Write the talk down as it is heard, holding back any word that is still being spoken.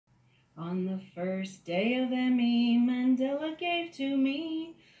On the first day of M.E, Mandela gave to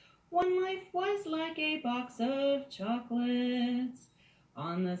me. One life was like a box of chocolates.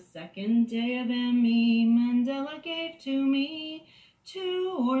 On the second day of M.E, Mandela gave to me.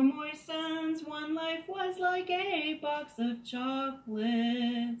 Two or more sons, one life was like a box of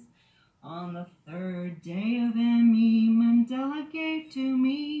chocolates. On the third day of M.E, Mandela gave to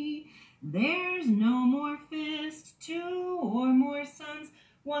me. There's no more fist, two or more sons,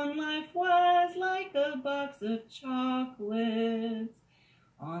 one life was like a box of chocolates.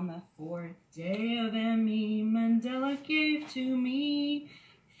 On the fourth day of M.E, Mandela gave to me.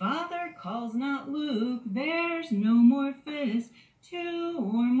 Father calls not Luke, there's no more fist, two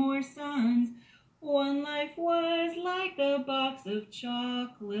or more sons, one life was like a box of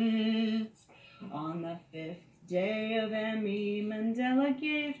chocolates. On the fifth day of M.E, Mandela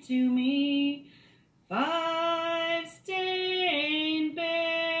gave to me. 5 stained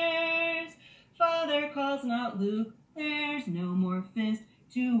bears. Father calls not Luke, there's no more fist,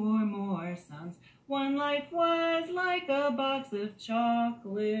 two or more sons, one life was like a box of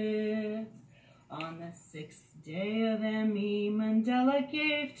chocolates. On the sixth day of M.E, Mandela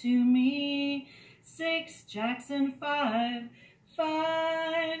gave to me. 6 jacks and 5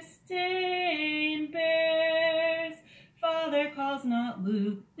 stained bears. Father calls not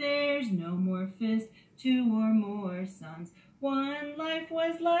Luke, there's no more fist, two or more sons, one life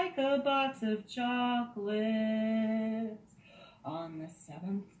was like a box of chocolates. On the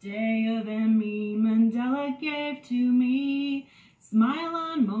seventh day of M.E, Mandela gave to me. Smile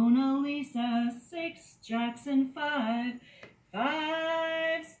on Mona Lisa, 6 jacks and 5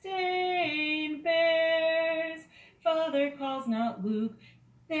 stained bears. Father calls not Luke,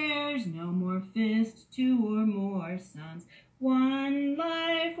 there's no more fist, two or more sons, one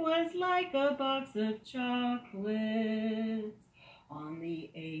life was like a box of chocolates. On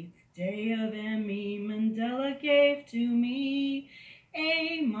the 8th day of M.E, Mandela gave to me.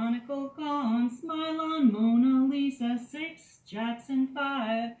 A monocle gone, smile on Mona Lisa, 6 jacks and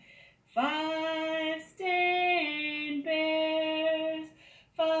 5 stained bears.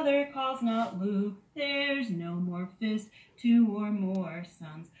 Father calls not Luke, there's no more fist, two or more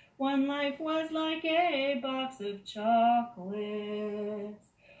sons, one life was like a box of chocolates.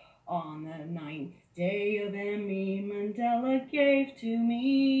 On the 9th day of M.E, Mandela gave to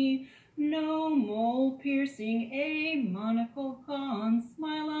me. No mole piercing, a monocle gone,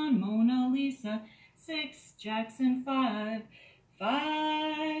 smile on Mona Lisa, 6 jacks and 5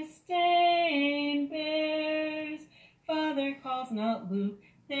 stained bears. Father calls not Luke,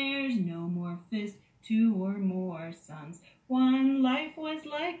 there's no more fist, two or more sons, one life was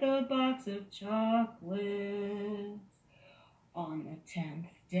like a box of chocolates. On the 10th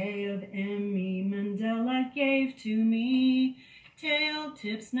day of M.E, Mandela gave to me. Tail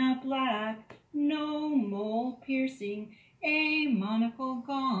tips not black, no mole piercing, a monocle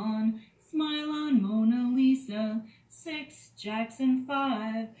gone, smile on Mona Lisa, 6 jacks and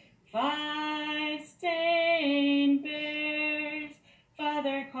 5 stained bears.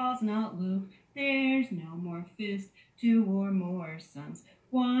 Father calls not Luke, there's no more fist, two or more sons,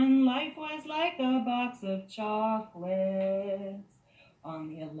 one life was like a box of chocolates. On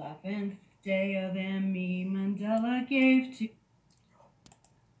the 11th day of M.E, Mandela gave to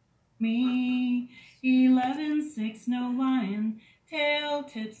me. 11, 6, no lion, tail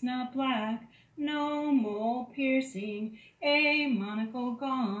tips not black, no mole piercing, a monocle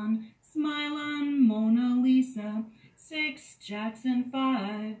gone, smile on Mona Lisa, 6 jacks and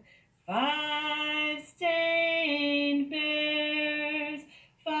 5 stained bears.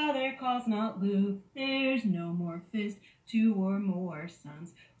 Father calls not Luke, there's no more fist, two or more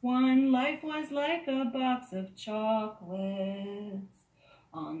sons, one life was like a box of chocolates.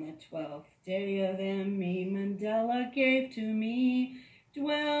 On the 12th day of M.E, Mandela gave to me.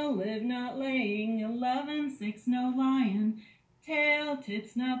 Dwell, live not laying, 11, 6, no lion, tail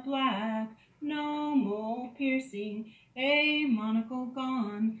tips not black, no mole piercing, a monocle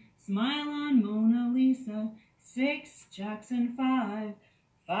gone, smile on Mona Lisa, 6 jacks and 5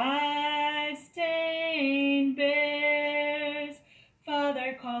 stained bears.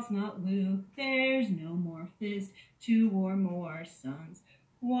 Father calls not Luke, there's no more fist, two or more sons,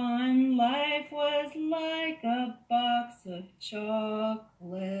 one life was like a box of chocolates.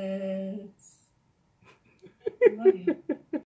 I love you.